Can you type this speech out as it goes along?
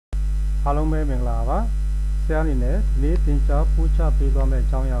အားလုံးပဲမင်္ဂလာပါဆရာအနေနဲ့ဒီနေ့သင်ကြားပို့ချပေးသွားမယ့်အ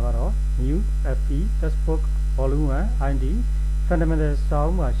ကြောင်းအရာကတော့ New FE Textbook Volume 1 ID Fundamental စာ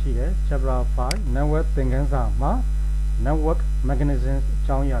အုပ်မှာရှိတဲ့ Chapter 5 Network သင်ခန်းစာမှာ Network Mechanisms အ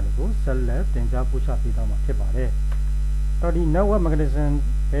ကြောင်းအရာတွေကိုဆက်လက်သင်ကြားပို့ချပေးသွားမှာဖြစ်ပါတယ်အဲ့ဒီ Network Mechanism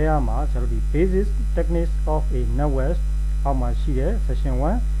ဘယ်မှာဆရာတို့ဒီ Basic Techniques of a Network အောက်မှာရှိတဲ့ Section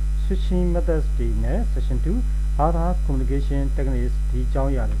 1 Switching Methods တွေနဲ့ Section 2 Other Communication Techniques ဒီအကြော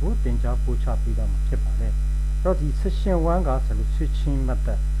င်းအရာတွေကိုသင်ကြားပို့ချပေးသွားမှာဖြစ်ပါတယ်အဲ့တော့ဒီ Section 1 ကဆရာတို့ Switching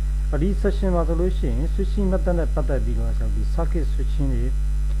Method ဒီ Section မှာဆိုလို့ရှိရင် Switching Method နဲ့ပတ်သက်ပြီးတော့ဆရာတို့ဒီ Circuit Switching တွေ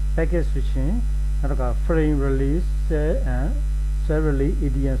Packet Switching နောက်က Frame Release Cell and Cell Relay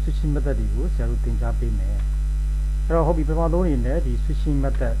ADN Switching Method တွေကိုဆရာတို့သင်ကြားပေးမယ်အဲ့တော့ဟုတ်ပြီပထမဆုံးအနေနဲ့ဒီ Switching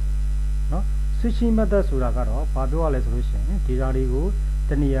Method เนาะ Switching Method ဆိုတာကတော့ဘာပြောရလဲဆိုလို့ရှိရင် data တွေကို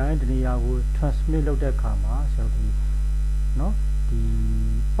တနေရာကို transmit လုပ်တဲ့အခါမှာဆရာတို့ဒီเนาะဒီ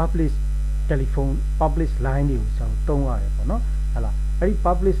public telephone public line တွေကိုဆရာတို့သုံးရတယ်ပေါ့เนาะဟုတ်လားအဲ့ဒီ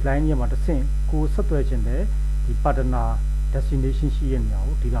public line တွေမှာတစ်ဆင့်ကိုဆက်သွယ်ခြင်းတဲ့ဒီ partner destination ရှိတဲ့နေရာ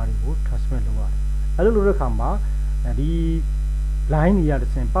ကို data တွေကို transmit လုပ်ရတယ်အဲ့လိုလုပ်တဲ့အခါမှာဒီ line တွေကတ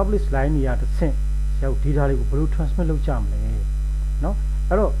စ်ဆင့် public line တွေကတစ်ဆင့်ဆရာတို့ data တွေကိုဘယ်လို transmit လုပ်ကြမလဲเนาะ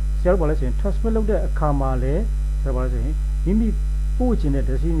အဲ့တော့ဆရာတို့ဘာလဲဆိုရင် transmit လုပ်တဲ့အခါမှာလည်းဆရာဘာလဲဆိုရင်မိမိပို့ခြင်းတဲ့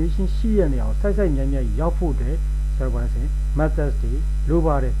destination ရှိရနေအောင်စိုက်မြိုင်ရောက်ဖို့တဲ့ဆရာတို့ဘာလဲဆိုရင် methods တွေလို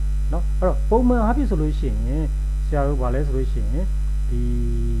ပါတယ်เนาะအဲ့တော့ပုံမှန်အားဖြင့်ဆိုလို့ရှိရင်ဆရာတို့ဘာလဲဆိုလို့ရှိရင်ဒီ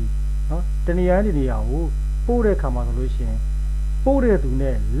เนาะတနေရာကိုပို့တဲ့အခါမှာဆိုလို့ရှိရင်ပို့တဲ့သူ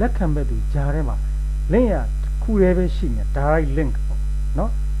နဲ့လက်ခံမဲ့သူကြားထဲမှာ link ရခုရဲပဲရှိနေ direct link ပေါ့เนาะ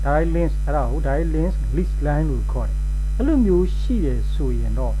direct link အဲ့ဒါကို direct link list line လို့ခေါ်တယ်အဲ့လိုမျိုးရှိတယ်ဆိုရ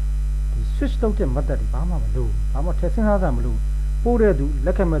င်တော့ဒီ switch လုပ်တဲ့ method တွေဘာမှမလုပ်ဘာမှထည့်စဉ်းစားစရာမလိုပို့တဲ့သူလ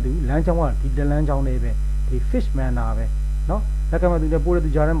က်ခံမဲ့သူလမ်းကြောင်းကဒီလမ်းကြောင်းလေးပဲဒီ fish manner ပဲเนาะလက်ခံမဲ့သူနဲ့ပို့တဲ့သူ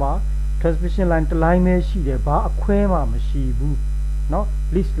ကြားထဲမှာ transmission line တစ် line ပဲရှိတယ်ဘာအခွဲမှမရှိဘူးเนาะ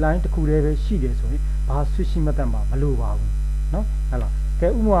list line တစ်ခုတည်းပဲရှိတယ်ဆိုရင်ဘာ switching method မှာမလိုပါဘူးเนาะဟဲ့လားကဲ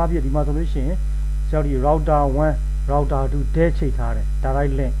ဥပမာအဖြစ်ဒီမှာဆိုလို့ရှိရင်ဆရာဒီ router 1 router 2 တဲချိတ်ထားတယ်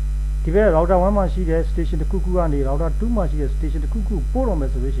direct link ဒီဘက် router 1မှာရှိတဲ့ station တစ်ခုခုကနေ router 2မှာရှိတဲ့ station တစ်ခုခုပို့တော့မ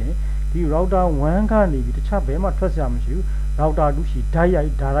ယ်ဆိုလို့ရှိရင်ဒီ router 1ကနေပြီးတခြားဘယ်မှထွက်စရာမရှိဘူး router 2ရှိ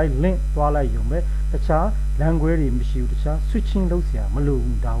direct link သွားလိုက်ရုံပဲတခြား language တွေမရှိဘူးတခြား switching လုပ်စရာမလို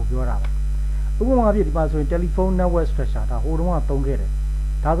ဘူးဒါကိုပြောတာပါဥပမာအဖြစ်ဒီမှာဆိုရင် telephone network structure ဒါဟိုတုန်းကသုံးခဲ့တယ်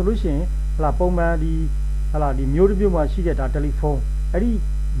ဒါဆိုလို့ရှိရင်ဟလာပုံမှန်ဒီဟလာဒီမျိုးတစ်မျိုးမှာရှိတဲ့ဒါ telephone အဲ့ဒီ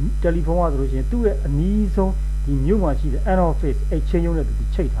telephone ကဆိုလို့ရှိရင်သူ့ရဲ့အနီးဆုံးဒီမျိုးမှာရှိတဲ့ end of phase exchange ရုံးနဲ့သူ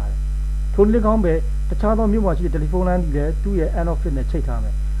ချိတ်ထားတယ်ထိုနည်းကောင်းပဲတခြားသောမျိုးမှာရှိတဲ့ telephone line တွေလည်းသူ့ရဲ့ end of phase နဲ့ချိတ်ထားမ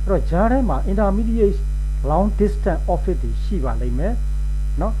ယ်အဲ့တော့ဂျားထဲမှာ intermediate long distance office တွေရှိပါလိမ့်မယ်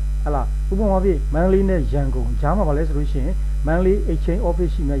เนาะဟလာဥပမာပြမန္တလေးနဲ့ရန်ကုန်ဂျားမှာဘာလဲဆိုလို့ရှိရင်မန္တလေး exchange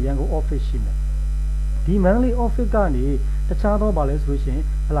office ရှိမယ်ရန်ကုန် office ရှိမယ်ဒီမန္တလေး office ကနေတခြားသောဘာလဲဆိုလို့ရှိရင်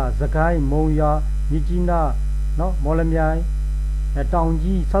ဟလာစကိုင်းမုံရွာမြစ်ကြီးနားเนาะမော်လမြိုင်တောင်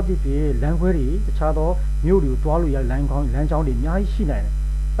ကြီးစသဖြင့်လမ်းခွဲတွေတခြားသောမြို့တွေကိုတွားလို့ရလမ်းကြောင်းတွေအများကြီးရှိနိုင်တယ်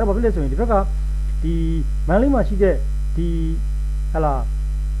အဲ့တော့ဘာဖြစ်လဲဆိုရင်ဒီဘက်ကဒီမန္တလေးမှာရှိတဲ့ဒီဟလာ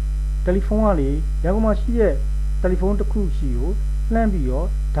တယ်လီဖုန်းကလေရန်ကုန်မှာရှိတဲ့တယ်လီဖုန်းတစ်ခုရှိကိုလှမ်းပြီးတော့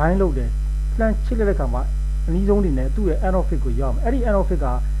ဒိုင်းလုပ်တယ်လှမ်းချစ်လိုက်တဲ့အခါမှာအနည်းဆုံးနေနဲ့သူ့ရဲ့ end of phase ကိုရောက်မယ်အဲ့ဒီ end of phase က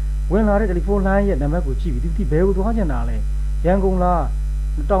ဝင်လာတဲ့တယ်လီဖုန်းလိုင်းရဲ့နံပါတ်ကိုကြည့်ပြီးသူဘယ်ကိုသွားချင်တာလဲရန်ကုန်လား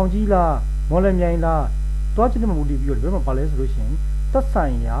တောင်ကြီးလားမော်လမြိုင်လားသွားချင်တဲ့မူတည်ပြီးတော့ဒီဘက်မှာပါလဲဆိုလို့ရှိရင်သက်ဆို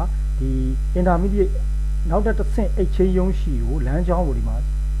င်ရာဒီ intermediate နောက်တစ်ဆင့် exchange ရုံးရှိကိုလမ်းကြောင်းကိုဒီမှာ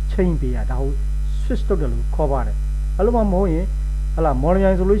ချိန်ပေးရဒါကို switch လုပ်တယ်လို့ခေါ်ပါတယ်အဲ့လိုမှမဟုတ်ရင်ဟလာမော်လ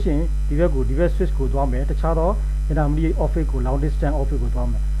မြိုင်ဆိုလို့ရှိရင်ဒီဘက် switch ကိုသွားမယ်တခြားသော intermediate office ကို long distance office ကိုသွား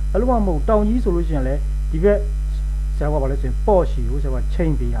မယ်အဲ့လိုမှမဟုတ်တောင်ကြီးဆိုလို့ရှိရင်လည်းဒီဘက်ဆရာကဘာလဲဆိုရင်ပေါ့ရှိကိုဆရာကချိ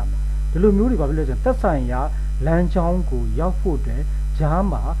န်ပေးရမယ်ဒီလိုမျိုးတွေဘာဖြစ်လဲဆိုရင်သက်ဆိုင်ရာလမ်းကြောင်းကိုရောက်ဖို့အတွက်ဂျား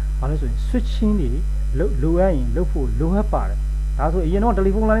မှာဘာလဲဆိုရင် switching တွေလိုအပ်ရင်လုပ်ဖို့လိုအပ်ပါတယ်ဒါဆိုအရင်တော့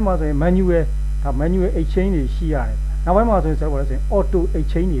telephone line မှာဆိုရင် manual exchange တွေရှိရတယ်နောက်ပိုင်းမှာဆိုရင်ဆရာကဘာလဲဆိုရင် auto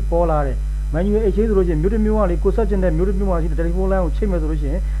exchange တွေပေါ်လာတယ်manual exchange ဆိုလို့ရှိရင်မျိုးတစ်မျိုးကလေကိုဆက်ကျင်တဲ့မျိုးတစ်မျိုးမှာရှိတဲ့ telephone line ကိုချိန်မယ်ဆိုလို့ရှိ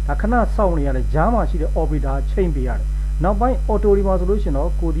ရင်ဒါခဏစောင့်နေရတယ်ဂျားမှာရှိတဲ့ operator ချိန်ပေးရတယ်နောက်ပိုင်း auto ဒီမှာဆိုလို့ရှိရင်တော့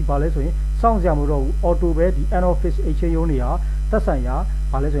ကိုဒီဘာလဲဆိုရင်စောင့်စရာမလိုတော့ဘူး auto ပဲဒီ end office exchange ရုံးတွေဟာသက်ဆိုင်ရာ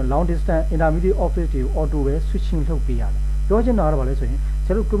ဘာလဲဆိုရင် long distance intermediate office တွေကို auto ပဲ switching လုပ်ပေးရတယ်ပြောချင်တာကတော့ဘာလဲဆိုရင်ကျ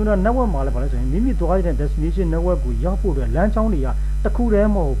တို့ computer network မှာလည်းဘာလဲဆိုရင်မိမိသွားတဲ့ destination network ကိုရောက်ဖို့အတွက်လမ်းကြောင်းတွေကတစ်ခုတ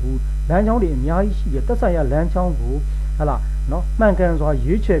ည်းမဟုတ်ဘူးလမ်းကြောင်းတွေအများကြီးရှိတယ်သက်ဆိုင်ရာလမ်းကြောင်းကိုဟလာနော်မှန်ကန်စွာ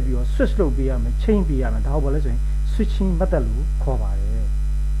ရွေးချယ်ပြီးတော့ switch လုပ်ပေးရမယ်ချိန်ပေးရမယ်ဒါဟုတ်ပါလဲဆိုရင် switching method လို့ခေါ်ပါတယ်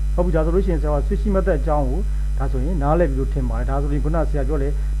ဟုတ်ပြီဒါဆိုလို့ရှိရင်ဆရာက switching method အကြောင်းကိုဒါဆိုရင်နားလည်ပြီးလို့ထင်ပါတယ်ဒါဆိုရင်ခုနဆရာပြောလေ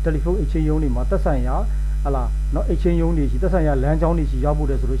telephone exchange ရုံးတွေမှာသက်ဆိုင်ရာ လားနော် exchange ရုံးတွေရှိသက်ဆိုင်ရာလမ်းကြောင်းတွေရှိရောက်ဖို့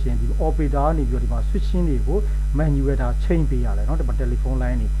တဲ့ဆိုလို့ရှိရင်ဒီ operator ကနေပြီးတော့ဒီမှာ switching တွေကို manual ဒါ chain ပေးရတယ်နော်ဒီမှာ telephone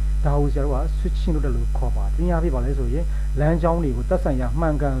line တွေဒါကိုဆရာတို့က switching လုပ်တယ်လို့ခေါ်ပါတယ်ဒီနေရာဖြစ်ပါလဲဆိုရင်လမ်းကြောင်းတွေကိုသက်ဆိုင်ရာမှ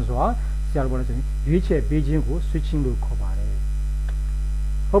န်ကန်စွာဆရာတို့ပြောလို့ဆိုရင်ရွေးချယ်ပေးခြင်းကို switching လို့ခေါ်ပါတယ်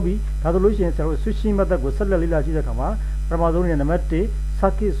ဟုတ်ပြီဒါဆိုလို့ရှိရင်ဆရာတို့ switching method ကိုဆက်လက်လေ့လာကြည့်တဲ့အခါမှာပထမဆုံးနေနံပါတ်1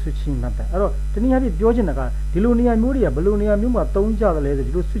 circuit switching method အဲ့တော့ဒီနေ့အဖြစ်ပြောချင်တာကဒီလိုနေရာမျိုးတွေကဘယ်လိုနေရာမျိုးမှာသုံးကြတယ်လဲဆို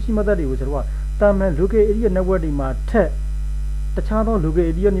ဒီလို switching method တွေကိုဆရာတို့ကတာမန် local area network တွေမှာထက်တခြားသော local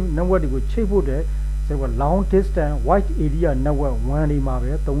area network တွေကိုချိတ်ဖို့တဲ့ဆရာတို့က long distance wide area network 1တွေမှာ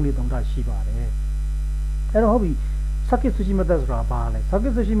ပဲ343တာရှိပါတယ်အဲ့တော့ဟုတ်ပြီ circuit switching method ဆိုတာဘာလဲ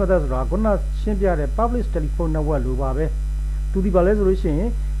circuit switching method ဆိုတာခုနရှင်းပြတဲ့ public telephone network လိုပါပဲသူဒီပါလဲဆိုလို့ရှိရင်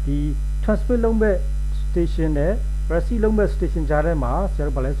ဒီ transmit လုပ်မဲ့ station နဲ့ receive လုပ်မဲ့ station ကြားထဲမှာဆရာ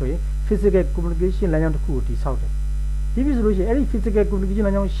တို့ပါလဲဆိုရင် physical communication လမ်းကြောင်းတစ်ခုကိုတည်ဆောက်တယ်ဒီပြီဆိုလို့ရှိရင်အဲ့ဒီ physical communication လ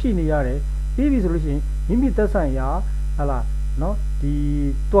မ်းကြောင်းရှိနေရတယ်ပြီးပြီဆိုလို့ရှိရင်မိမိသက်ဆိုင်ရာဟာလားနော်ဒီ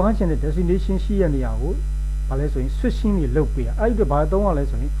တွားချင်တဲ့ destination ရှိရနေရကိုဘာလဲဆိုရင် switching တွေလုပ်ပေးရအဲ့ဒီတော့ဘာသုံးရလဲ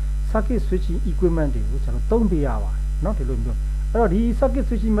ဆိုရင် circuit switching equipment တွေကိုဆရာတို့သုံးပေးရပါတယ်နော်ဒီလိုမျိုးအဲ့တော့ဒီ circuit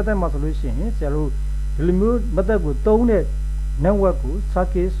switching method မှာဆိုလို့ရှိရင်ဆရာတို့ဒီလိုမျိုး method ကိုသုံးတဲ့ network ကို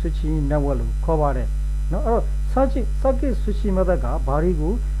circuit switching network လို့ခေါ်ပါတယ်နော်အဲ့တော့ circuit switching method ကဘာတွေ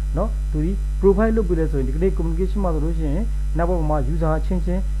ကိုနော်သူဒီ provide လုပ်ပေးလဲဆိုရင်ဒီကနေ့ communication မှာဆိုလို့ရှိရင် network မှာ user ချင်းချ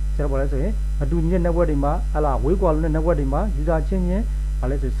င်းဆရာတို့ဘာလဲဆိုရင်မတူညီတဲ့ network တွေမှာဟလာဝေးကွာလုံးတဲ့ network တွေမှာ user ချင်းချင်းဘာ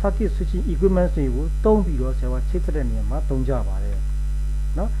လဲဆို circuit switching equipment တွေကိုသုံးပြီးတော့ဆရာကချိတ်ဆက်တဲ့နေရာမှာသုံးကြပါတယ်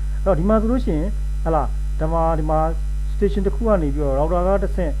နော်အဲ့တော့ဒီမှာဆိုလို့ရှိရင်ဟလာဒီမှာ station တစ်ခုကနေပြီးတော့ router ကတ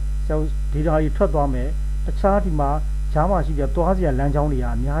စ်ဆင့်ဆရာ data တွေထွက်သွားမယ်တခြားဒီမှာဂျားမှာရှိတဲ့တွားစရာလမ်းကြောင်းတွေက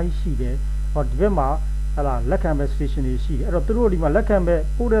အများကြီးရှိတယ်ဟောဒီဘက်မှာဟလာလက်ခံမဲ့ station တွေရှိတယ်အဲ့တော့သူတို့ဒီမှာလက်ခံမဲ့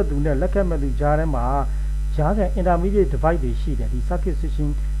ပို့တဲ့သူနဲ့လက်ခံမဲ့သူကြားထဲမှာဂျားက intermediate device တွေရှိတယ်ဒီ circuit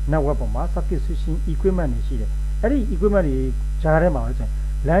switching network ပေါ်မှာ circuit switching equipment တွေရှိတယ်အဲ့ဒီ equipment တွေကြားထဲမှာဆိုရင်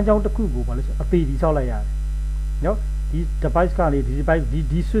လမ်းကြောင်းတစ်ခုကိုဘာလို့ဆိုအပေဒီဆောက်လိုက်ရတယ်နော်ဒီ device ကနေဒီ device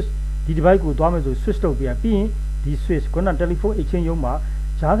ဒီ switch ဒီ device ကိုသွားမယ်ဆို switch လုပ်ပြရပြီးရင်ဒီ switch ခုန telephone exchange ရုံးမှာ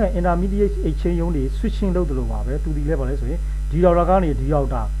ဂျားက intermediate exchange ရုံးတွေ switching လုပ်တယ်လို့ပါပဲသူဒီလဲပါလဲဆိုရင်ဒီ router ကနေဒီ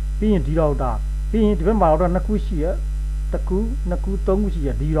router ပြီးရင်ဒီ router ပြီးရင်ဒီဘက်မှာ router နှစ်ခုရှိရတစ်ခုနှစ်ခုသုံးခုရှိရ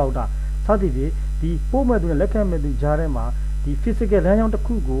ဒီ router စသဖြင့်ဒီပို့မဲ့သူနဲ့လက်ခံမဲ့သူကြားထဲမှာဒီ physical လမ်းကြောင်းတစ်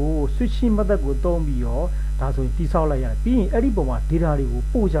ခုကို switching method ကိုသုံးပြီးတော့ဒါဆိုရင်တိဆောက်လိုက်ရတယ်ပြီးရင်အဲ့ဒီပုံမှာ data တွေကို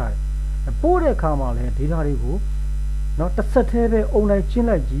ပို့ကြတယ်ပို့တဲ့အခါမှာလည်း data တွေကိုနော်တစ်ဆက်တည်းပဲအုံလိုက်ချင်း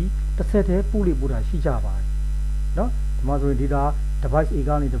လိုက်ကြီးတစ်ဆက်တည်းပို့လို့ပို့တာရှိကြပါတယ်နော်ဒီမှာဆိုရင် data device A က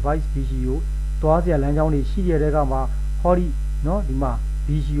နေ device B ကိုသွားစရာလမ်းကြောင်းတွေရှိရတဲ့ကမှာဟောဒီနော်ဒီမှာ B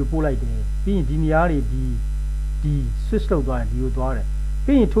ကိုပို့လိုက်တယ်ပြီးရင်ဒီနေရာတွေဒီ switch လုပ်သွားရင်ဒီကိုသွားတယ်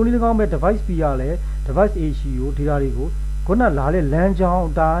ပြီးရင်ထိုနည်း၎င်းပဲ device B ကလည်း device A ကို data တွေကိုခုနလာတဲ့လမ်းကြောင်း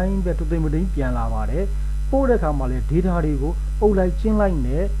အတိုင်းပဲတူသိမ့်မသိမ့်ပြန်လာပါတယ်ပို့တဲ့အခါမှာလည်း data တွေကိုအုပ်လိုက်ကျင်းလိုက်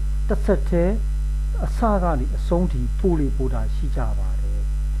နဲ့တစ်ဆက်တည်းအစကနေအဆုံးထိပို့လို့ပို့တာရှိကြပါတယ်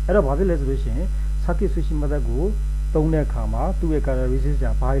အဲ့တော့ဘာဖြစ်လဲဆိုလို့ရှိရင် circuit switching method ကိုသုံးတဲ့အခါမှာသူ့ရဲ့ characteristic က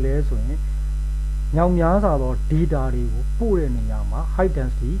ဘာလဲဆိုရင်ညောင်များစွာသော data တွေကိုပို့တဲ့နေရာမှာ high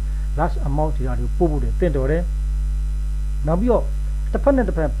density large amount data တွေကိုပို့ဖို့တင့်တော်တယ်နောက်ပြီးတော့တစ်ဖက်နဲ့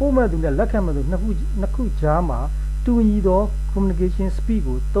တစ်ဖက်ပို့မဲ့သူနဲ့လက်ခံမဲ့သူနှစ်ခုကြားမှာတူညီသော communication speed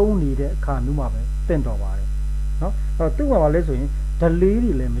ကိုသုံးနေတဲ့အခါမျိုးမှာပဲတင့်တော်ပါတယ်เนาะအဲ့တော့သူ့မှာလဲဆိုရင် delay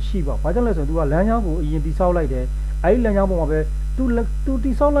တွေလည်းမရှိပါဘူးဘာကြောင့်လဲဆိုရင်သူကလမ်းကြောင်းကိုအရင်တိဆောက်လိုက်တယ်အဲ့ဒီလမ်းကြောင်းပေါ်မှာပဲသူ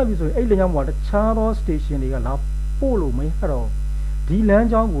တိဆောက်လိုက်ပြီဆိုရင်အဲ့ဒီလမ်းကြောင်းပေါ်မှာတခြားသော station တွေကလာပို့လို့မရတော့ဒီလမ်း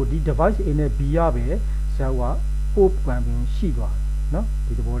ကြောင်းကိုဒီ device A နဲ့ B ရပဲဆရာကပို့ပြန်ပြီးရှိသွားတယ်เนาะ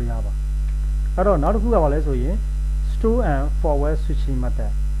ဒီသဘောတရားပါအဲ့တော့နောက်တစ်ခုကဘာလဲဆိုရင် store and forward switching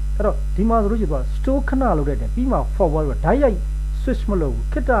method အဲ့တော့ဒီမှာဆိုလို့ရှိရင်သူက store ခဏလုပ်လိုက်တယ်ပြီးမှ forward ကဓာတ်ရိုက် switch မလုပ်ဘူး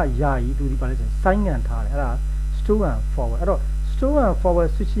ခက်တာယာယီသူဒီပါလဲဆိုရင်စိုင်းငံထားတယ်အဲ့ဒါ store and forward အဲ့တော့ store and forward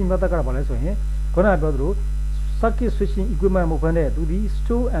switching method ကဘာလဲဆိုရင်ခုနကပြောသလို circuit switching equipment မဟုတ်ဘဲနဲ့သူဒီ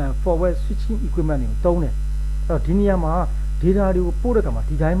store and forward switching equipment တွေကိုသုံးတယ်အဲ့တော့ဒီနေရာမှာ data တွေကိုပို့တဲ့အခါမှာ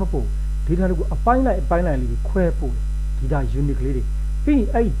ဒီတိုင်းမပို့ data တွေကိုအပိုင်းလိုက်လေးတွေခွဲပို့တယ် data unit ကလေးတွေပြီး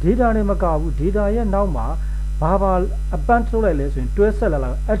အဲ့ data နဲ့မကဘူး data ရဲ့နောက်မှာဘာအပန်းထုတ်လိုက်လဲဆိုရင်တွဲဆက်လာ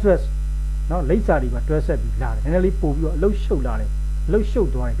address เนาะလိပ်စာတွေပါတွဲဆက်ပြီးလာတယ်နည်းနည်းလေးပို့ပြီးတော့အလုပ်ရှုပ်လာတယ်အလုပ်ရှုပ်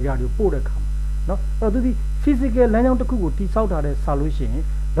သွားတယ် data တွေကိုပို့တဲ့အခါမှာเนาะအဲ့တော့သူဒီ physical လမ်းကြောင်းတစ်ခုကိုတိဆောက်ထားတဲ့စာလို့ရှိရင်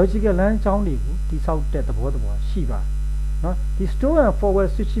logical လမ်းကြောင်းတွေကိုတိဆောက်တဲ့သဘောရှိပါတယ်เนาะဒီ store and forward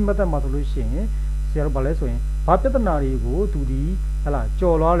switching method မှာဆိုလို့ရှိရင်ဆရာတို့ဘာလဲဆိုရင်ဘာပြဿနာတွေကိုသူဒီဟလာ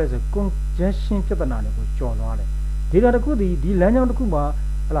ကြော်လွားလဲဆို congestion ပြဿနာတွေကိုကြော်လွားတယ် data တစ်ခုဒီလမ်းကြောင်းတစ်ခုမှာ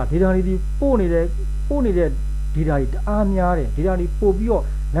ဟလာ data တွေပို့နေတဲ့ data တွေတအားများတယ် data တွေပို့ပြီးတော့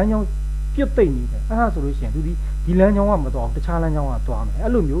လမ်းကြောင်းပြတ်သိမ့်နေတယ်အဲ့ဒါဆိုလို့ရှိရင်သူဒီ ဒီလမ်းကြောင်းကမတော်တခြားလမ်းကြောင်းကသွား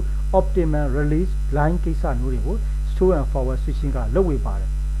မယ်အဲ့လိုမျိုး optimal release line ကိစ္စမျိုးတွေကို store and forward switching ကလုပ်ဝေပါတယ်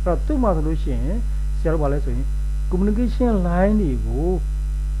အဲ့တော့သူ့မှာဆိုလို့ရှိရင်ဆရာတို့ဘာလဲဆိုရင် communication line တွေကို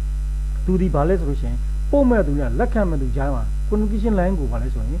သူဒီဘာလဲဆိုလို့ရှိရင်ပို့မဲ့သူကလက်ခံမဲ့သူကြားမှာ communication line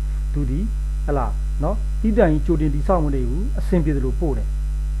ကိုဘာလဲဆိုရင်သူဒီဟလာနော်ဒီတိုင်ကြိုတင်တိဆောက်မနေဘူးအဆင်ပြေတယ်လို့ပို့တယ်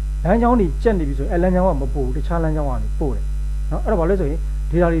လမ်းကြောင်းတွေကျက်နေပြီဆိုရင်အဲလမ်းကြောင်းကမပို့ဘူးတခြားလမ်းကြောင်းကနေပို့တယ်နော်အဲ့တော့ဘာလဲဆိုရင်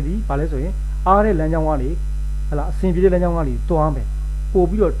data တွေဒီဘာလဲဆိုရင်အားတဲ့လမ်းကြောင်းကနေဟလာအဆင်ပြေတဲ့လမ်းကြောင်းကနေတွား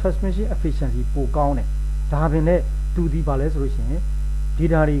မယ်ပို့ပြီးတော့ transmission efficiency ပိုကောင်းတယ်ဒါပင်နဲ့သူဒီဘာလဲဆိုလို့ရှိရင်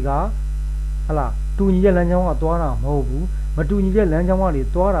data တွေကဟလာတူညီတဲ့လမ်းကြောင်းကတွားတာမဟုတ်ဘူးမတူညီတဲ့လမ်းကြောင်းကနေ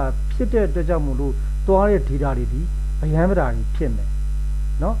တွားတာဖြစ်တဲ့အတွက်ကြောင့်မို့လို့တွားတဲ့ data တွေဒီအရန်ပတာတွေဖြစ်မယ်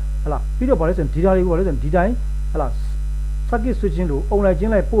နော်ဟလာပြီးတော့ဘာလဲဆိုရင် data တွေကိုဘာလဲဆိုရင်ဒီတိုင်းဟလာ circuit switching လို့အုံလိုက်ချ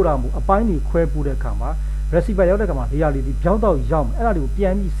င်းလိုက်ပို့တာမို့အပိုင်းတွေခွဲပို့တဲ့အခါမှာ receiver ရောက်တဲ့အခါမှာ data တွေဒီပြောင်းတော့ရောက်မယ်အဲ့ဒါတွေ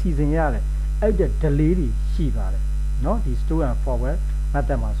ကိုပြန်ပြီးစီစဉ်ရတယ်အဲ့တဲ့ delay တွေရှိပါတယ်နော်ဒီ store and forward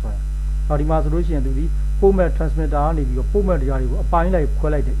method မှာဆိုရင်တော့ဒီမှာဆိုလို့ရှိရင်သူဒီ format transmitter ကနေပြီးတော့ format data တွေကိုအပိုင်းလိုက်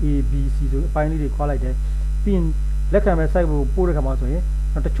ခွဲလိုက်တယ် A B C ဆိုအပိုင်းလေးတွေခွဲလိုက်တယ်ပြီးရင်လက်ခံမဲ့ site ကိုပို့တဲ့အခါမှာဆိုရင်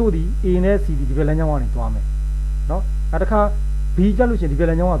တချို့ဒီ A နဲ့ C ဒီဘက်လမ်းကြောင်းကနေသွားမယ်နော်နောက်တစ်ခါ B ကြလို့ရှိရင်ဒီ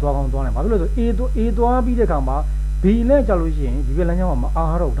ဘက်လမ်းကြောင်းကသွားကောင်းသွားတယ်ဘာဖြစ်လို့လဲဆို A သွားပြီးတဲ့အခါမှာ B နဲ့ကြလို့ရှိရင်ဒီဘက်လမ်းကြောင်းက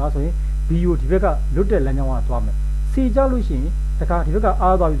မအားတော့ဒါဆိုရင် B ကိုဒီဘက်ကလွတ်တဲ့လမ်းကြောင်းကသွားမယ် C ကြလို့ရှိရင်တခါဒီဘက်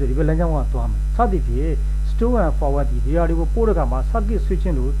ကအားသွားပြီဆိုဒီဘက်လမ်းကြောင်းကသွားမယ်စသဖြင့် store and forward ဒီ data တွေကိုပို့တဲ့အခါမှာ circuit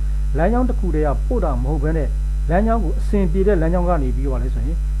switching လို့လမ်းကြောင်းတစ်ခုတည်းကပို့တာမဟုတ်ဘဲနဲ့လမ်းကြောင်းကိုအဆင်ပြေတဲ့လမ်းကြောင်းကနေပြီးတော့လဲဆို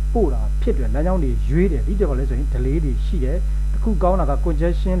ရင်ပို့တာဖြစ်တယ်လမ်းကြောင်းတွေရွေးတယ်ဒီတက်ပါလဲဆိုရင် delay တွေရှိတယ်တစ်ခုကောင်းတာက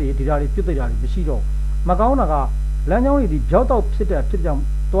congestion တွေ data တွေပြည့်သိတာတွေမရှိတော့မကောင်းတာကလမ်းကြောင်းတွေဒီပြောက်တော့ဖြစ်တဲ့ဖြစ်ကြောင်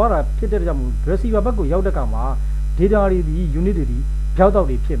သွားတာဖြစ်တဲ့ကြောင့် receiver ဘက်ကိုရောက်တဲ့အခါမှာ data တွေဒီ unit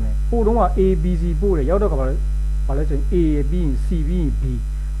တွေဒီပြောက်တော့တွေဖြစ်မယ်ပို့တော့က A B C ပို့တယ်ရောက်တော့ကဘာလဲဆိုရင် A ပြီးရင် C ပြီးရင် B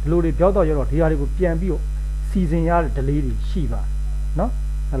ဒီလိုတွေပြောက်တော့ရောက်တော့ data တွေကိုပြန်ပြီးတော့စီစဉ်ရတဲ့ delay တွေရှိပါ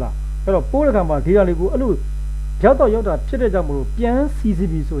တယ်နော်ဟုတ်လားအဲ့တော့ပို့တဲ့အခါမှာ data တွေကိုအဲ့လိုပြောက်တော့ရောက်တာဖြစ်တဲ့ကြောင့်မလို့ပြန်စီစီ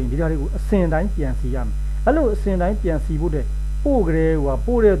ပြီးဆိုရင် data တွေကိုအစင်တိုင်းပြန်စီရမယ်အဲ့လိုအစင်တိုင်းပြန်စီဖို့တဲ့ပို့ကြဲ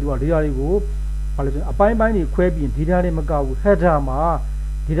ဟိုပို့တဲ့သူက data တွေကိုဘာလို့ဆိုအပိုင်းပိုင်းတွေခွဲပြီး data တွေမကဘူး header မှာ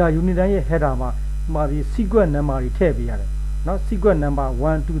data unit တိုင်းရဲ့ header မှာဒီ sequence number တွေထည့်ပေးရတယ်နော် sequence number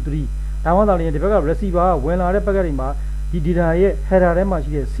 1 2 3ဒါမှမဟုတ်ရင်ဒီဘက်က receiver ကဝင်လာတဲ့ packet တွေမှာဒီ data ရဲ့ header ထဲ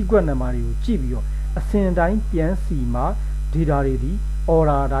မှာရှိတဲ့ sequence number တွေကိုကြည့်ပြီးတော့အစင်တိုင်းပြန်စီမှာ data တွေဒီ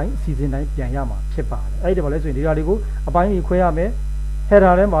order တိုင်းအစီအစဉ်တိုင်းပြန်ရမှာဖြစ်ပါတယ်အဲ့ဒီဘာလဲဆိုရင် data တွေကိုအပိုင်းတွေခွဲရမယ်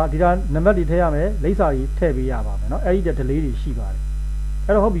header ထဲမှာ data နံပါတ်တွေထည့်ရမယ်လိပ်စာတွေထည့်ပေးရပါမယ်နော်အဲ့ဒီ delay တွေရှိပါ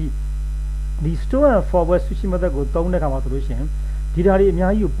တယ်အဲ့တော့ဟုတ်ပြီဒီ store and forward switching method ကိုသုံးတဲ့အခါမှာဆိုလို့ရှိရင် data တွေအ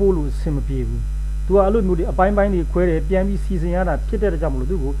များကြီးကိုပို့လို့အဆင်မပြေဘူးသူကအဲ့လိုမျိုးတွေအပိုင်းပိုင်းတွေခွဲတယ်ပြန်ပြီးစီစဉ်ရတာဖြစ်တဲ့ကြောင့်မလို့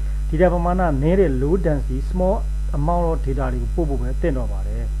သူကို data ပမာဏနည်းတဲ့ low density small amount of data တွေကိုပို့ဖို့ပဲတင့်တော့ပါ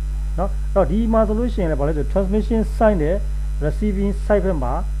တယ်နော်အဲ့တော့ဒီမှာဆိုလို့ရှိရင်လည်းဘာလဲဆို transmission side နဲ့ receiving side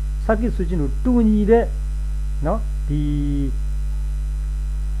ဘက်မှာ circuit switching ကိုတူညီတဲ့နော်ဒီ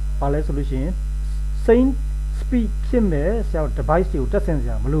ဘာလဲဆိုလို့ရှိရင် same speed ဖြစ်မဲ့ဆရာ device တွေကိုတက်ဆင်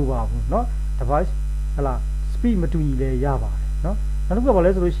စရာမလိုပါဘူးเนาะ device ဟလာ speed မတူညီလဲရပါတယ်เนาะနောက်တစ်ခုကဘာလဲ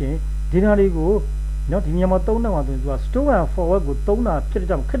ဆိုလို့ရှိရင် data တွေကိုเนาะဒီနေရာမှာသုံးတာမှာဆိုရင်သူက store and forward ကိုသုံးတာဖြစ်တဲ့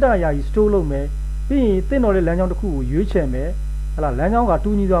ကြောင့်ခက်တာယာကြီး store လုပ်မယ်ပြီးရင်တင့်တော်တဲ့လမ်းကြောင်းတစ်ခုကိုရွေးချယ်မယ်ဟလာလမ်းကြောင်းကတူ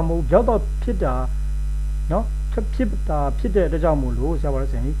ညီသွားမဟုတ်ပြောက်တော့ဖြစ်တာเนาะဖြစ်တဲ့အတွက်ကြောင့်မို့လို့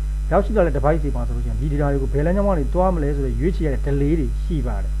ဆရာဘာလဲဆိုရင်ရောက်ရှိလာတဲ့ device တွေမှာဆိုလို့ရှိရင်ဒီ data တွေကိုဘယ်လမ်းကြောင်းကနေတွားမလဲဆိုတော့ရွေးချယ်ရတဲ့ delay တွေရှိပါ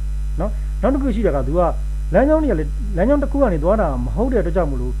တယ်เนาะနောက်တစ်ခုရှိတာကသူကလမ်းကြောင်းတွေကလည်းလမ်းကြောင်းတစ်ခုကနေသွားတာမဟုတ်တဲ့အတွက်ကြောင့်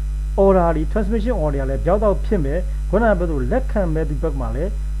မလို့ order တွေ transmission order တွေလည်းပြောက်တော့ဖြစ်မယ်ခုနကပြောသလိုလက်ခံမဲ့ဒီဘက်မှာလည်း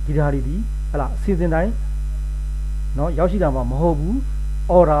data တွေဒီဟလာအစီအစဉ်တိုင်းเนาะရောက်ရှိတာမှမဟုတ်ဘူး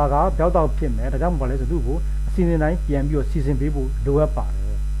order ကပြောက်တော့ဖြစ်မယ်ဒါကြောင့်ဘာလဲဆိုသူ့ကိုအစီအစဉ်တိုင်းပြန်ပြီးတော့စီစဉ်ပေးဖို့လိုအပ်ပါတယ်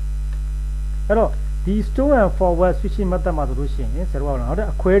အဲ့တော့ဒီ store and forward switching method မှာဆိုလို့ရှိရင်ဆရာတို့က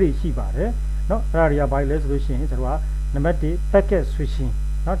နောက်တဲ့အခွဲတွေရှိပါတယ်เนาะအဲ့ဒါတွေကဘာလဲဆိုလို့ရှိရင်ဆရာတို့ကနံပါတ်1 packet switching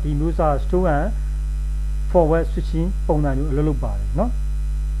เนาะဒီမျိုးစား store and forward switching ပုံစံမျိုးအလုပ်လုပ်ပါတယ်เนาะ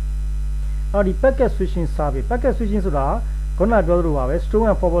အော်ဒီ packet switching service packet switching ဆိုတာခုနကပြောသလိုပါပဲ store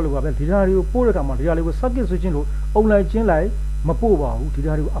and forward လို့ပါပဲ data တွေကိုပို့တဲ့အခါမှာ data တွေကို circuit switching လို့အုံလိုက်ချင်းလိုက်မပို့ပါဘူး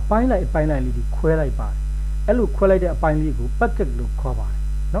data တွေကိုအပိုင်းလိုက်လေးတွေခွဲလိုက်ပါတယ်အဲ့လိုခွဲလိုက်တဲ့အပိုင်းလေးကို packet လို့ခေါ်ပါ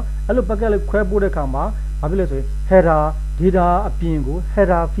တယ်เนาะအဲ့လို packet လေးခွဲပို့တဲ့အခါမှာဘာဖြစ်လဲဆိုရင် header data အပြင်ကို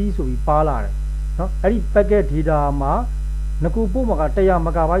header fee ဆိုပြီးပါလာတယ်เนาะအဲ့ဒီ packet data မှာငကူပို့မှာက100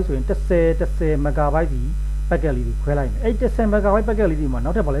 megabyte ဆိုရင်10 megabyte ဒီ packet လေးတွေခွဲလိုက်မယ်အဲ့10 megabyte packet လေးတွေ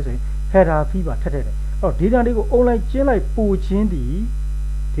မှာနောက်ထပ်ဘာလဲဆိုရင် header fee ပါထည့်တယ်အဲ့တော့ data တွေကို online ကျင်းလိုက်ပို့ချင်းဒီ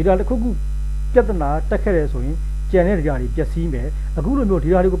data တစ်ခုခုပြဿနာတက်ခဲ့တယ်ဆိုရင်ကျန်တဲ့ data တွေပျက်စီးမယ်အခုလိုမျိုး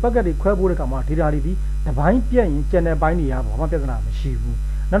data တွေကို packet တွေခွဲပို့တဲ့အခါမှာ data တွေဒီတစ်ပိုင်းပြတ်ရင်ကျန်တဲ့ဘိုင်းတွေကဘာမှပြဿနာမရှိဘူး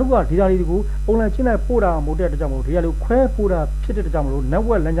နောက်တစ်ခုကဒီဓာတ်တွေကို online ချင်းလိုက်ပို့တာမဟုတ်တဲ့အတွက်ကြောင့်မို့ဒီဓာတ်တွေကိုခွဲပို့တာဖြစ်တဲ့အတွက်ကြောင့်မလို့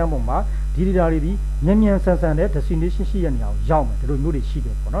network လမ်းကြောင်းပေါ်မှာဒီဓာတ်တွေဒီမြန်ဆန်တဲ့ destination ရှိတဲ့နေရာကိုရောက်မယ်ဒီလိုမျိုးတွေရှိတ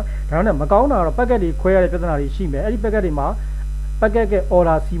ယ်ပေါ့နော်ဒါကြောင့်မကောင်းတာကတော့ packet တွေခွဲရတဲ့ပြဿနာတွေရှိမယ်အဲ့ဒီ packet တွေမှာ packet က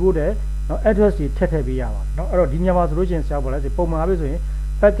order စီဖို့တဲ့နော် address တွေထည့်ပေးရပါတယ်နော်အဲ့တော့ဒီညမှာဆိုလို့ရှိရင်ဆရာပေါ်လဲဆိုပုံမှန်အားဖြင့်ဆိုရင်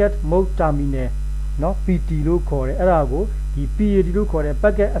packet mode terminal နော် PT လို့ခေါ်တယ်အဲ့ဒါကိုဒီ PAD လို့ခေါ်တဲ့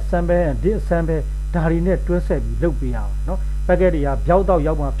packet assemble and disassemble ဒါတွေနဲ့တွဲဆက်ပြီးလုပ်ပေးရပါတယ်နော် packet တွေကပြောက်တော့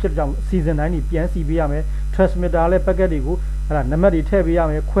ရောက်မှာဖြစ်ကြောင်း season တိုင်းတွေပြန်စီပေးရမယ် transmitter လည်း packet တွေကိုဟလာနံပါတ်တွေထည့်ပေးရ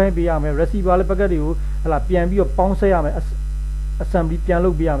မယ်ခွဲပေးရမယ် receiver လည်း packet တွေကိုဟလာပြန်ပြီးတော့ပေါင်းဆက်ရမယ် assembly ပြန်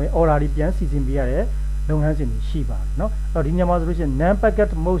လုပ်ပေးရမယ် order တွေပြန်စီစဉ်ပေးရတဲ့လုပ်ငန်းစဉ်တွေရှိပါတယ်နော်အဲ့တော့ဒီညမှာဆိုလို့ရှိရင် non packet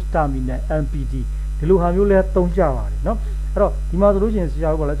mode terminal NPT ဒီလိုဟာမျိုးလဲသုံးကြပါတယ်နော်အဲ့တော့ဒီမှာဆိုလို့ရှိရင်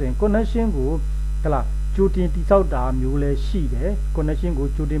ဆရာတို့ကလည်းဆိုရင် connection ကိုဟလာကြိုတင်တိစောက်တာမျိုးလဲရှိတယ် connection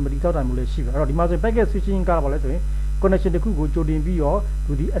ကိုကြိုတင်မတိစောက်တာမျိုးလဲရှိတယ်အဲ့တော့ဒီမှာဆိုရင် packet switching ကဘာလဲဆိုရင် connection တစ်ခုကိုကြို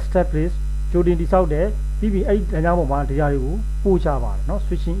တင်ပြီးတော့သူဒီ establish ကြိုတင်တိစောက်တယ်ပြီးပြီးအဲ့ဒီလမ်းကြောင်းပေါ်မှာတရားတွေကိုပို့ချပါတယ်နော်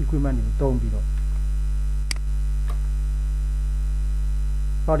switching equipment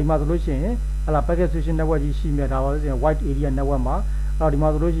တွေသုံးပြီးတော့ဒီမှာဆိုလို့ရှိရင်ဟလာ packet switching network ကြီးရှိမြဲဒါပါလို့ဆိုရင် wide area network မှာဒီမှာ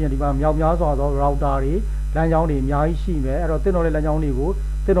ဆိုလို့ရှိရင်ဒီမှာမြောက်များစွာသော router တွေလမ်းကြောင်းတွေအများကြီးရှိမယ်အဲ့တော့တင်တော်တဲ့လမ်းကြောင်းတွေကို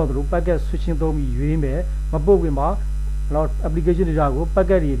တင်တော်တို့ packet switching သုံးပြီးရွေးမယ်မပုတ်ခင်မှာapplication data ကို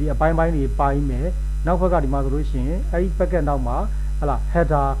packet တွေဒီအပိုင်းပိုင်းတွေပိုင်းမယ်နောက်ဘက်ကဒီမှာဆိုလို့ရှိရင်အဲ့ဒီ packet နောက်မှာဟလာ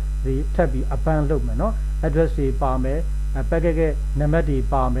header တွေထပ်ပြီးအပန်းလုပ်မယ်နော် address တွေပါမယ်packet ကနံပါတ်တွေ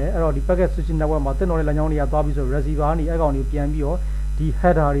ပါမယ်အဲ့တော့ဒီ packet switching network မှာတင်တော်တဲ့လမ်းကြောင်းတွေကသွားပြီးဆို receiver ကနေအဲ့ကောင်တွေပြန်ပြီးတော့ဒီ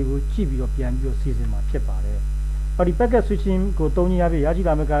header တွေကိုကြည့်ပြီးတော့ပြန်ပြီးတော့စီစဉ်မှာဖြစ်ပါတယ်ဒီ packet switching ကိုသုံးရပြရရှိ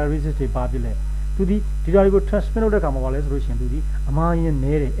လာမယ့် characteristics တွေပါဖြစ်လဲသူဒီ data တွေကို transmit လုပ်တဲ့အခါမှာပါလဲဆိုလို့ရှိရင်သူဒီအမှားရင်းန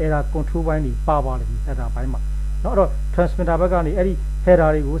ည်းတယ် error control ဘိုင်းတွေပါပါတယ်ဒီ header ဘိုင်းမှာเนาะအဲ့တော့ transmitter ဘက်ကနေအဲ့ဒီ header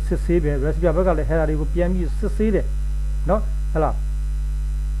တွေကိုစစ်ဆေးပဲ receiver ဘက်ကလည်း header တွေကိုပြန်ပြီးစစ်ဆေးတယ်เนาะဟ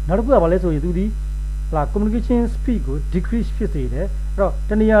လားနောက်တစ်ခုကဘာလဲဆိုရင်သူဒီဟလား communication speed ကို decrease ဖြစ်စေတယ်အဲ့တော့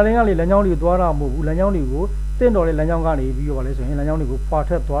တနေရာလင်းကလေလမ်းကြောင်းတွေကိုသွားတာမဟုတ်ဘူးလမ်းကြောင်းတွေကိုတင့်တော်တဲ့လမ်းကြောင်းကနေပြီးတော့ဘာလဲဆိုရင်လမ်းကြောင်းတွေကို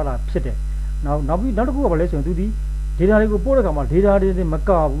ဖွာထွက်သွားတာဖြစ်တယ်နောက်တစ်ခုကဘာလဲဆိုရင်သူဒီ data တွေကိုပို့တဲ့အခါမှာ data တွေမ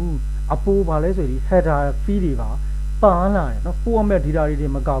ကဘူးအပိုးဘာလဲဆိုရင် header fee တွေကပါလာတယ်เนาะပို့ရမယ့် data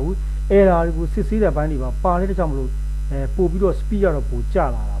တွေမကဘူး error တွေကိုစစ်ဆေးတဲ့ဘိုင်းတွေပါပါတဲ့ကြောင့်မလို့ပို့ပြီးတော့ speed ကတော့ပိုကျ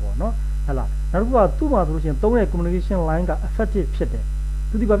လာတာပေါ့เนาะဟဲ့လားနောက်တစ်ခုကသူ့မှာဆိုလို့ရှိရင်သုံးတဲ့ communication line က effective ဖြစ်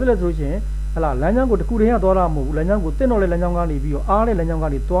တယ်သူဒီဘာဖြစ်လဲဆိုလို့ရှိရင်ဟဲ့လားလမ်းကြောင်းကိုတစ်ခုတည်းကသွားတာမဟုတ်ဘူးလမ်းကြောင်းကိုတင့်တော်တဲ့လမ်းကြောင်းကနေပြီးတော့အားတဲ့လမ်းကြောင်း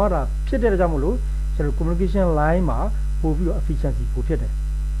ကနေသွားတာဖြစ်တဲ့ကြောင့်မလို့ကျွန်တော် communication line မှာပို့ပြီးတော့ efficiency ပိုဖြစ်တယ်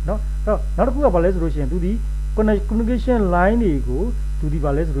เนาะအဲ့တော့နောက်တစ်ခုကဘာလဲဆိုလို့ရှိရင်သူဒီ communication line တွေကိုသူဒီ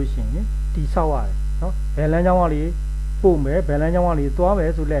ဘာလဲဆိုလို့ရှိရင်တိဆောက်ရတယ်เนาะဘယ်လမ်းကြောင်းကလေးပို့မယ်ဘယ်လမ်းကြောင်းကလေးသွားမ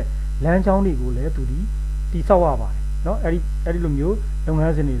ယ်ဆိုလဲလမ်းကြောင်းတွေကိုလည်းသူဒီတိဆောက်ရပါတယ်เนาะအဲ့ဒီလိုမျိုးလုပ်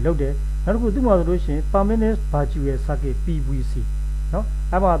ငန်းစဉ်တွေလုပ်တယ်နောက်တစ်ခုသူ့မှာဆိုလို့ရှိရင် permanent virtual circuit PVC เนาะ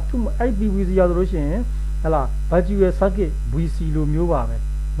အဲ့မှာသူ့အဲ့ PVC ရဆိုလို့ရှိရင်ဟလာ virtual circuit VC လိုမျိုးပါပဲ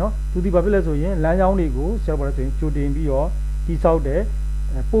เนาะသူဒီဘာဖြစ်လဲဆိုရင်လမ်းကြောင်းတွေကိုဆရာပြောလို့ဆိုရင်ကြိုတင်ပြီးတော့တိဆောက်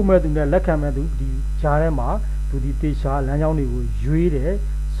တယ်ပို့မဲ့သူနဲ့လက်ခံမဲ့သူဒီဂျားထဲမှာသူဒီတေချာလမ်းကြောင်းတွေကိုရွေး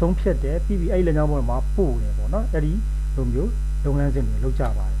တယ်ဆုံးဖြတ်တယ်ပြီးပြီးအဲ့လမ်းကြောင်းပေါ်မှာပို့တယ်ပေါ့နော်အဲ့ဒီလိုမျိုးလုပ်ငန်းစဉ်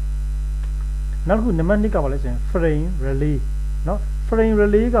တွေလုပ်ကြပါတယ်နောက်တစ်ခုနံပါတ်2ကပါလဲဆိုရင် frame relay เนาะ frame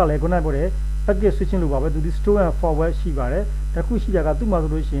relay ကလည်းခုနကပြောတဲ့ packet switching လို့ပါပဲသူဒီ store and forward ရှိပါတယ်တခုရှိတာကသူ့မှာဆို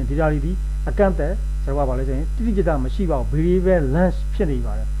လို့ရှိရင် data တွေဒီအကန့်အသတ်ဆိုတော့ပါလဲဆိုရင်တိတိကျကျမရှိပါဘူး variable length ဖြစ်နေပါ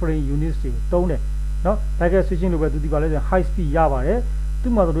တယ် frame units တွေသုံးတယ်เนาะ packet switching လို့ပဲသူဒီပါလဲဆိုရင် high speed ရပါတယ်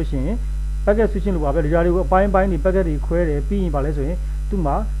သူ့မှာဆိုလို့ရှိရင် packet switching လို့ပါပဲ data တွေကိုအပိုင်းပိုင်းတွေ packet တွေခွဲတယ်ပြီးရင်ပါလဲဆိုရင်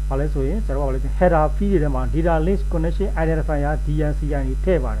သူ့မှာပါလဲဆိုရင်ကျွန်တော်ကပါလဲဆိုရင် header field တွေထဲမှာ data link connection identifier DNCI တွေထ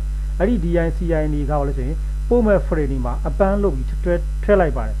ည့်ပါတယ်အဲ့ဒီ DNCI တွေကပါလဲဆိုရင်ပို့မဲ့ frame တွေမှာအပန်းလုပ်ပြီးထည့်လို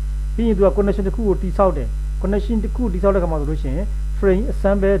က်ပါတယ်ပြီးရင်သူက connection တစ်ခုကိုတိဆောက်တယ် connection တစ်ခုတိဆောက်တဲ့အခါမှာဆိုလို့ရှိရင် frame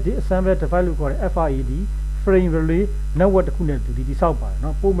assemble disassemble device လို့ခေါ်တဲ့ FRAD frame relay network တစ်ခုနဲ့သူတိဆောက်ပါတယ်เน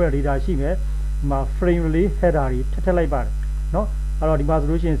าะပို့မဲ့ data ရှိမယ်ဒီမှာ frame relay header တွေထည့်လိုက်ပါတယ်เนาะအဲ့တော့ဒီမှာဆို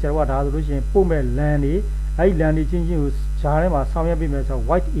လို့ရှိရင်ဆရာကဒါဆိုလို့ရှိရင်ပို့မဲ့ LAN တွေအဲ့ဒီ LAN တွေချင်းကိုဂျားထဲမှာဆောင်ရွက်ပေးမယ်ဆိုတော့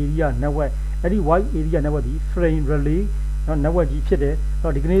wide area network အဲ့ဒီ wide area network ဒီ frame relay เนาะ network ကြီးဖြစ်တယ်အဲ့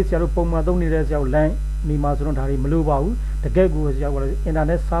တော့ဒီကနေ့ဆရာတို့ပုံမှန်သုံးနေတဲ့ဆရာတို့ LAN နေမှာဆိုတော့ဒါတွေမလိုပါဘူးတကယ်ကိုဆရာက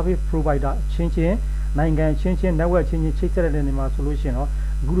internet service provider ချင်းနိုင်ငံချင်း network ချင်းချိတ်ဆက်တဲ့နေမှာဆိုလို့ရှိရင်တော့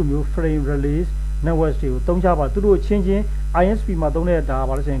အခုလိုမျိုး frame relays network တွေကိုသုံးကြပါသူတို့ချင်း ISP မှာသုံးတဲ့ဒါ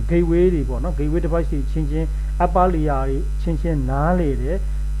ပါလို့ဆိုရင် gateway တွေပေါ့နော် gateway device တွေချင်း upper layer တွေချင်းနားလေတယ်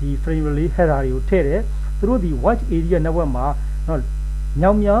ဒီ frame relay header တွေကိုထည့်တယ်သူတို့ဒီ wide area network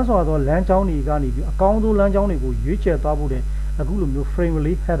မှာနော်ညောင်များစွာသောလမ်းကြောင်းတွေကနေပြီးအကောင်းဆုံးလမ်းကြောင်းတွေကိုရွေးချယ်သွားဖို့တဲ့အခုလိုမျိုး frame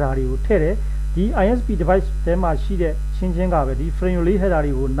relay header တွေကိုထည့်တယ်ဒီ ISP device ထဲမှာရှိတဲ့ချင်းကပဲဒီ frame relay header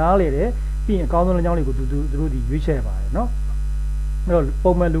တွေကိုနားလေတယ်ပြီးရင်အကောင်းဆုံးလမ်းကြောင်းတွေကိုသူတို့ဒီရွေးချယ်ပါတယ်နော်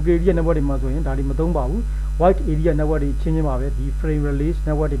ပုံမှန် local area network တွေမှာဆိုရင်ဒါတွေမသုံးပါဘူး wide area network တွေချင်းချင်းပါပဲဒီ frame release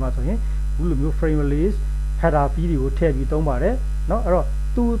network တွေမှာဆိုရင်အခုလိုမျိုး frame release header feed တွေကိုထည့်ပြီးသုံးပါတယ်เนาะအဲ့တော့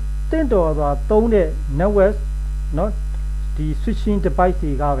သူတင့်တော်စွာသုံးတဲ့ network เนาะဒီ switching device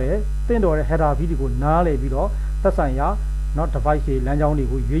တွေကပဲတင့်တော်တဲ့ header feed တွေကိုနားလည်ပြီးတော့သက်ဆိုင်ရာเนาะ device တွေလမ်းကြောင်းတွေ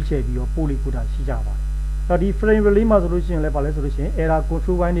ကိုရွေးချယ်ပြီးတော့ပို့လိပို့တာရှိကြပါတယ်အဲ့တော့ဒီ frame release မှာဆိုလို့ရှိရင်လည်းဗာလဲဆိုလို့ရှိရင် error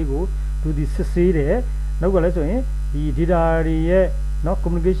control ဘိုင်းတွေကိုသူဒီစစ်ဆေးတယ်နောက်ကလည်းဆိုရင်ဒီ data တွေရဲ့เนาะ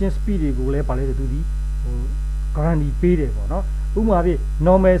communication speed တွေကိုလည်းဗာလဲဆိုသူဒီguarantee ပေးတယ်ပေါ့เนาะဥပမာပြ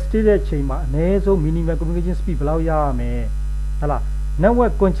normal state တဲ့ချိန်မှာအနည်းဆုံး minimum communication speed ဘယ်လောက်ရရမလဲဟလား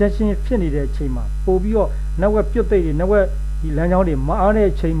network congestion ဖြစ်နေတဲ့အချိန်မှာပို့ပြီးတော့ network ပြုတ်သိပ်တွေ network ဒီလမ်းကြောင်းတွေမအားတဲ့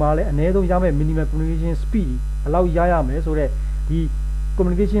အချိန်မှာလည်းအနည်းဆုံးရမယ့် minimum communication speed ဘယ်လောက်ရရမလဲဆိုတော့ဒီ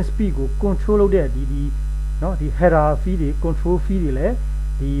communication speed ကို control လုပ်တဲ့ဒီเนาะဒီ header feed တွေ control feed တွေလည်း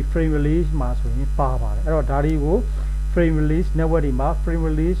ဒီ frame release မှာဆိုရင်ပါပါတယ်အဲ့တော့ဒါတွေကို frame release network တွေမှာ frame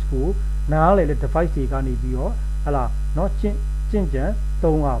release ကိုနားလေတဲ့ device တွေကနေပြီးတော့ဟလားเนาะကျင့်ကြံ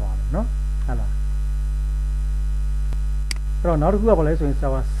သုံးရပါတယ်เนาะဟလားအဲ့တော့နောက်တစ်ခုကဘာလဲဆိုရင်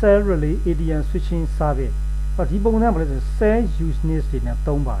cell relay ADN switching service အဲ့တော့ဒီပုံစံကဘာလဲဆိုရင် cell useness တွေနဲ့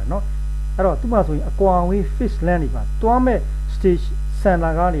သုံးပါတယ်เนาะအဲ့တော့သူ့မှာဆိုရင်အကွာအဝေး fixed LAN တွေပါတွားမဲ့ stage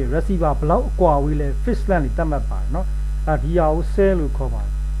center ကနေ receiver ဘလောက်အကွာအဝေးလဲ fixed LAN တွေတတ်မှတ်ပါတယ်เนาะအဲ့ဒီဟာကို cell လို့ခေါ်ပါတ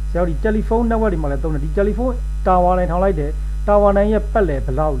ယ်ဆရာတို့ဒီ telephone network တွေမှာလည်းသုံးတယ်ဒီ telephone tower တိုင်းထောင်လိုက်တယ် tower တိုင်းရဲ့ပတ်လည်ဘ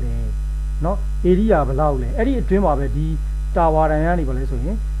လောက်လဲเนาะ area ဘလောက်လဲအဲ့ဒီအတွင်းမှာပဲဒီ tower တိုင်းကနေပါလဲဆိုရ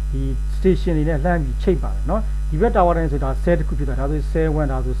င်ဒီ station တွေနဲ့လှမ်းပြီးချိတ်ပါတယ်เนาะဒီဘက် tower တိုင်းဆိုတာ cell တစ်ခုဖြစ်တာဒါဆို cell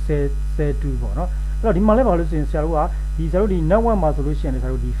 1ဒါဆို cell 2ပေါ့เนาะအဲ့တော့ဒီမှာလည်းပါလို့ဆိုရင်ဆရာတို့ကဒီဆရာတို့ဒီ network မှာဆိုလို့ရှိရင်ဆရာ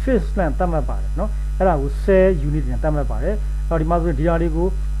တို့ဒီ fixed LAN သတ်မှတ်ပါတယ်เนาะအဲ့ဒါကို cell unit နဲ့သတ်မှတ်ပါတယ်အဲ့တော့ဒီမှာဆိုရင်ဒီဟာတွေကို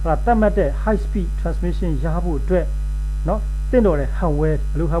သတ်မှတ်တဲ့ high speed transmission ရဖို့အတွက်เนาะတင့်တော်တဲ့ hardware ဘယ်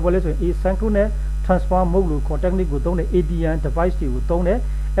လို hardware လဲဆိုရင် asynchronous transfer mode လို့ခေါ် technique ကိုသုံးတဲ့ ADN device တွေကိုသုံးတယ်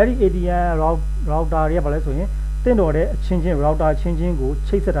အဲ့ဒီ ADN router တွေကဘာလဲဆိုရင်တင့်တော်တဲ့အချင်းချင်း router ချင်းချင်းကို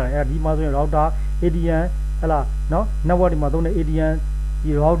ချိတ်ဆက်ထားတယ်အဲ့ဒီမှာဆိုရင် router ADN ဟလားเนาะ network တွေမှာသုံးတဲ့ ADN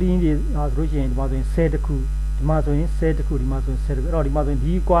ဒီ routing တွေဆိုလို့ရှိရင်ဒီမှာဆိုရင် cell တစ်ခုဒီမှာဆိုရင် cell တစ်ခုဒီမှာဆိုရင် cell တစ်ခုအဲ့တော့ဒီမှာဆိုရင်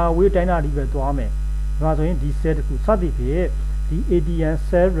ဒီကွာဝေးတိုင်းတာဒီပဲသွားမယ်ဒီမှာဆိုရင်ဒီ cell တစ်ခုစသည်ဖြင့်ဒီ ADN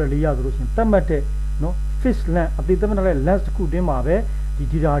cell relay ရဆိုလို့ရှိရင်တတ်မှတ်တဲ့เนาะ fixed LAN အသေးသက်တဲ့ LAN တစ်ခုတွင်းမှာပဲဒီ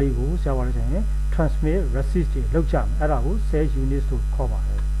data တွေကိုဆရာပါလို့ဆိုရင် transmit receive တွေလောက်ကြမယ်အဲ့ဒါကို cell unit လို့ခေါ်ပါတ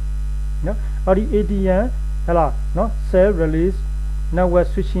ယ်เนาะအဲ့ဒီ ADN ဟဲ့လားเนาะ cell release network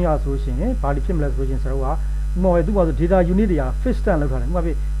switching ရဆိုလို့ရှိရင်ဘာလို့ဖြစ်မလဲဆိုလို့ရှိရင်ဆရာတို့ကဥပမာသူ့မှာဆို data unit တွေက fixed LAN လောက်ထားတယ်ဥပမာ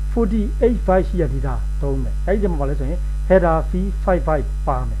ပြ48 byte ရှိရ data သုံးမယ်အဲ့ဒီမှာဘာလဲဆိုရင် header fee 5 byte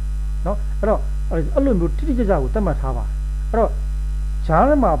ပါမယ်เนาะအဲ့တော့အဲ့လိုမျိုးတိတိကျကျကိုသတ်မှတ်ထားပါတယ်အဲ့တော့ဂျား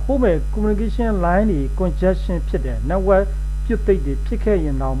ထဲမှာပို့မဲ့ communication line တွေ congestion ဖြစ်တယ် network ပြုတ်သိပ်တွေဖြစ်ခဲ့ရ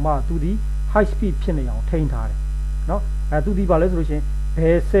င်တော့မှသူဒီ high speed ဖြစ်နေအောင်ထိန်းထားတယ်เนาะသူဒီပါလဲဆိုလို့ရှိရင်ဘ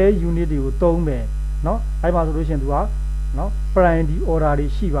ယ် cell unit တွေကိုသုံးမယ်เนาะအဲ့မှာဆိုလို့ရှိရင်သူကเนาะ priority order တွေ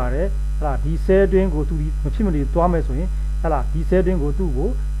ရှိပါတယ်ဟလာဒီ cell တွင်းကိုသူဒီမဖြစ်မနေသွားမယ်ဆိုရင်ဟလာဒီ cell တွင်းကိုသူ့ကို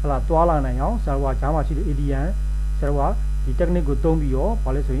ဟလာသွားလာနိုင်အောင်ဆရာတို့ကဂျားမှာရှိတဲ့ ADN ဆရာတို့ကဒီ technique ကိုသုံးပြီးတော့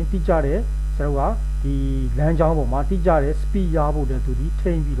ဘာလဲဆိုရင်တိကျတဲ့ဆရာတို့ကဒီလမ်းကြောင်းပေါ်မှာတိကျတဲ့ speed ရဖို့တဲ့သူဒီ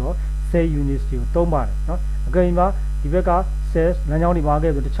ထိန်းပြီးတော့ cell units တွေကိုသုံးပါတယ်เนาะအကယ်၍မှာဒီဘက်က cell လမ်းကြောင်းတွေမှာ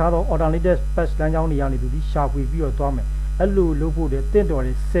ခဲ့ဆိုတခြားသော alternative patch လမ်းကြောင်းတွေကနေသူဒီရှာဖွေပြီးတော့သွားမယ်အဲ့လိုလုပ်ဖို့တဲ့တင့်တော်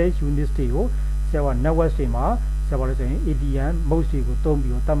တဲ့ cell units တွေကိုဆရာက network တွေမှာဆရာဘာလို့ဆိုရင် ADN mode တွေကိုသုံး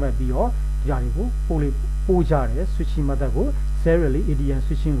ပြီးတော့သတ်မှတ်ပြီးတော့ဒီဟာတွေကိုပို့ကြတယ် switching method ကို cell relay ADN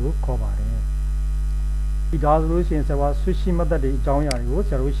switching ကိုခေါ်ပါတယ်ဒီဒါဆိုလို့ရှိရင်ဆရာက switching method တွေအကြောင်းအရာတွေကိုဆ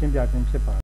ရာတို့ရှင်းပြခြင်းဖြစ်ပါတယ်